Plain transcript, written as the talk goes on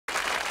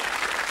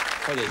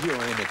Hi there, here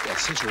I am at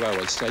Central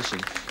Railway Station,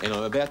 and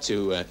I'm about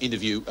to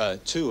interview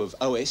two of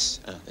OS,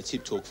 that's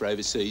Hip Talk for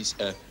Overseas,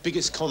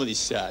 biggest comedy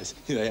stars.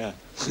 Here they are.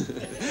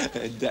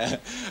 And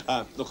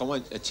look, I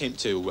won't attempt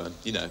to,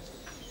 you know,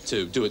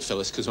 to do it,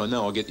 fellas, because I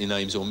know I'll get your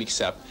names all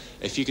mixed up.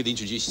 If you could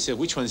introduce yourself,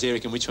 which one's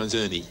Eric and which one's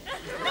Ernie?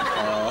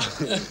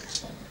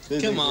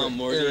 Come on,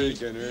 Morty.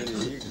 Eric and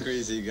Ernie, you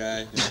crazy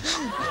guy.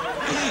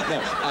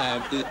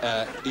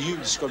 Now, you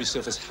describe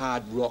yourself as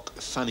hard rock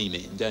funny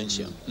man, don't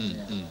you?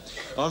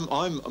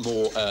 I'm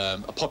more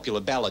a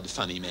popular ballad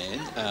funny man.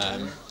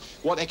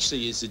 What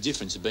actually is the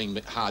difference of being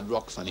a hard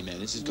rock funny man?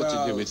 Has it got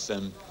to do with,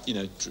 you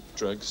know,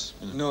 drugs?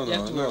 You know? You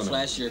have to wear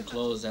flashier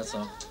clothes, that's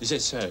all. Is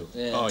that so?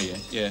 Yeah. Oh,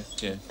 yeah.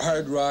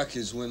 Hard rock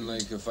is when,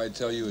 like, if I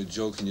tell you a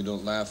joke and you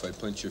don't laugh, I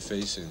punch your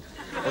face in.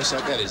 Oh, it's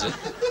like that, is it?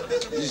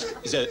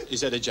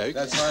 Is that a joke?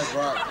 That's hard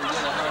rock.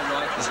 Hard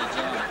rock is a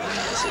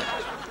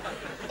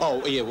job.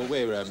 Oh, yeah, well,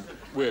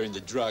 we're in the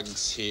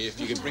drugs here. If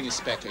you could bring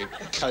us back a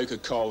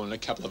Coca-Cola and a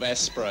couple of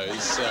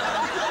Aspros,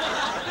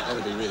 that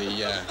would be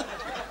really,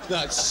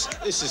 No,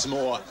 this is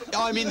more...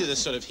 I'm into the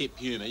sort of hip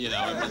humour, you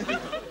know.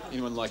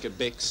 Anyone like a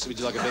Bex? Would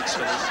you like a Bex,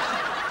 fellas?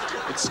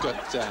 It's got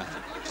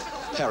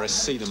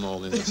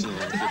paracetamol in it, you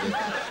know.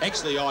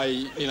 Actually,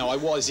 I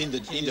was into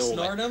all that.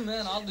 Snort them,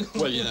 man? I'll do it.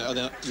 Well, you know, I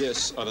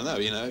don't know,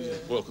 you know. Yeah.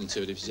 Welcome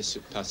to it if you just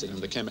pass it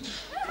under the camera.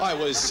 I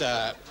was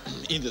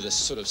into this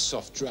sort of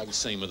soft drug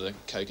scene with the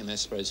Coke and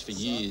Aspros for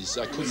years.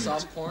 I couldn't...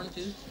 Soft porn,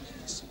 too?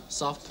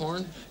 Soft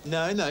porn?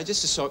 No,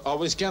 just a soft... I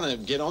was going to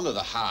get onto the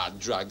hard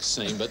drug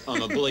scene, but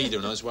I'm a bleeder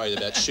and I was worried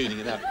about shooting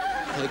it up.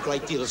 I had a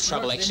great deal of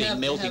trouble actually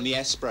melting the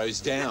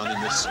Aspros down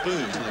in the spoon,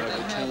 you know, over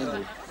the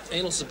candle.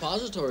 Anal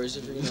suppositories,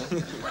 if you know.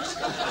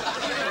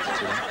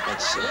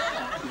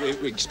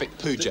 We expect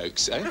poo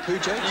jokes, eh? Poo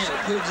jokes?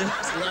 Yeah, poo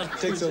jokes. It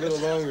takes a little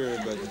longer,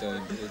 but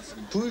it's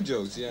poo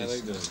jokes. Yeah, I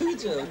like that. Poo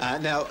jokes.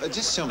 Now,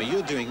 just tell me,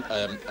 you're doing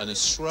an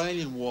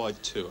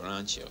Australian-wide tour,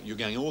 aren't you? You're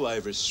going all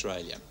over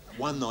Australia.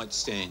 One-night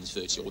stands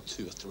virtually, or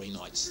 2 or 3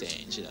 night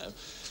stands, you know.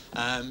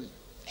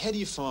 How do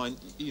you find,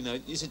 you know,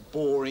 is it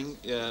boring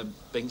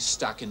being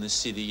stuck in the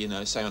city, you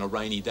know, say on a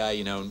rainy day,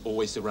 you know, and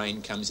always the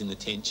rain comes in the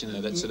tent, you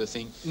know, that sort of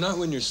thing? Not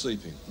when you're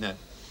sleeping. No,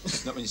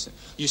 not when you sleep.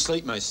 You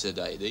sleep most of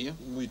the day, do you?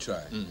 We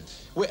try.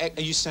 Where,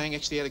 are you staying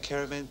actually at a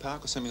caravan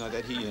park or something like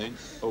that here, you know?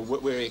 Or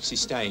where are you actually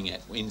staying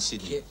at in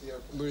Sydney?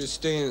 We're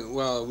staying,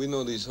 well, we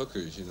know these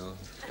hookers, you know.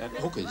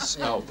 Hookers?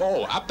 Yeah.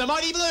 Oh, up the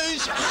mighty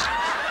blues! You're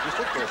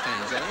football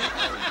fans, aren't you?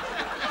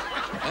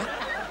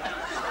 Huh?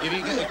 If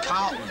you go to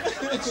Carlton,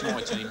 that's my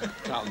team.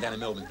 Carlton down in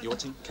Melbourne. Your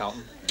team?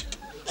 Carlton?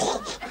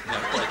 No,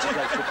 it's a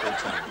great football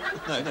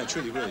team. No,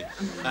 truly, really.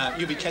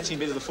 You'll be catching a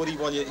bit of the footy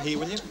while you're here,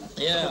 wouldn't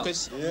you? Yeah.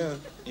 Hookers?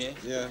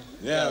 Yeah.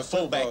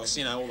 Fullbacks,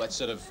 you know, all that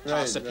sort of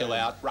pass the pill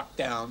out, ruck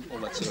down, all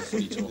that sort of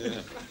footy talk.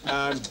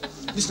 Yeah.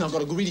 Listen, I've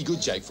got a really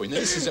good joke for you. Now,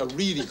 this is a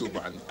really good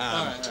one.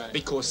 All right.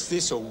 Because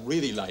this will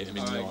really lay them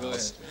in the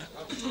eyes.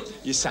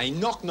 You say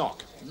knock,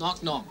 knock.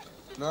 Knock, knock.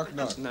 Knock,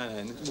 knock.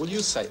 No. Well,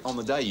 you say, on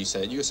the day you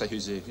say it, you say,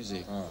 who's there?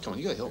 Oh. Come on,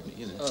 you got to help me,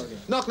 you know. Okay.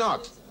 Knock,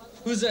 knock.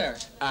 Who's there?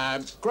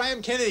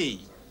 Graham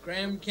Kennedy.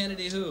 Graham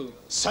Kennedy who?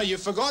 So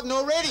you've forgotten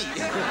already?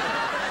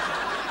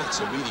 That's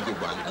a really good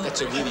one.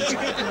 That's a really good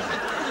one.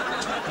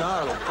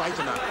 No, great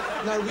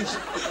enough. No,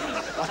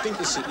 I think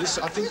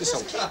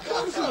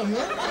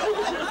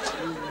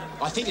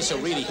this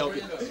will really help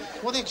you.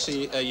 What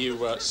actually are you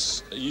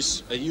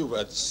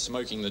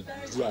smoking the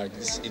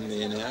drugs in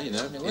there now, you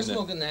know? Yeah, we're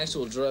smoking the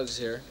actual drugs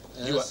here.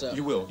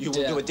 You will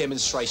do a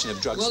demonstration of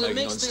drug smoking on stage. Well, it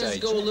makes things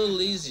go a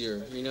little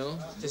easier, you know?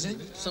 Does it?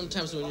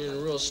 Sometimes when you're in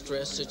a real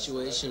stress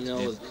situation, you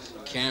know, with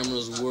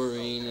cameras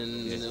whirring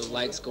and the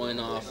lights going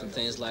off and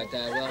things like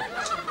that, well,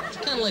 it's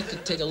kind of like to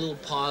take a little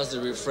pause to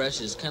refresh.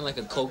 It's kind of like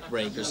a Coke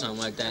break or something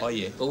like that. Oh,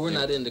 yeah. But we're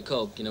not into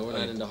Coke, you know, we're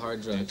not into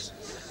hard drugs.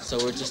 So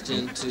we're just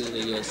into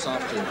the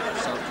softer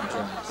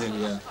drugs.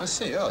 Yeah. I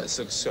see. Oh, it's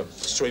so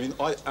streaming.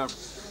 Well,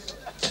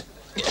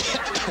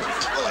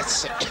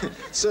 that's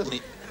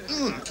certainly...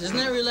 Isn't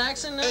that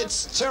relaxing now?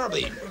 It's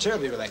terribly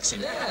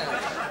relaxing.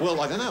 Yeah. Well,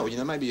 I don't know. You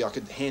know, maybe I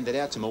could hand it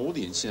out to my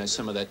audience. You know,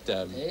 some of that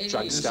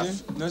drug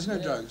stuff. No, it's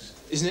not drugs.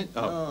 Isn't it?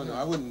 Oh. No,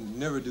 I wouldn't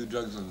never do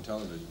drugs on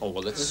television. Oh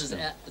well, This is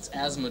it's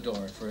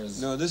Asthmador for his.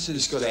 No, this is.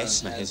 He's got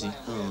asthma, has he?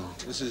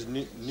 This is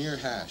near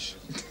hash.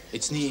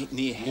 It's near hash.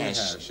 Near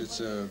hash. It's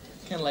a.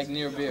 Kind of like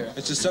near beer.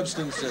 It's a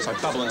substance that... It's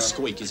like bubble and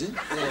squeak, is it?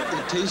 Yeah.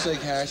 It tastes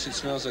like hash, it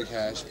smells like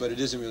hash, but it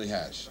isn't really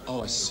hash.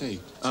 Oh, I see.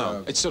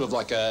 It's sort of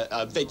like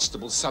a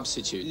vegetable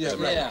substitute. Yeah,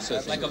 right.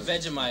 Yeah, like a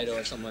Vegemite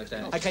or something like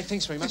that. Okay,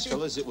 thanks very much,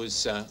 fellas. It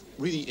was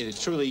really, it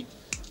truly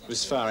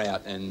was far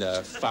out and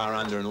far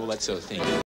under and all that sort of thing.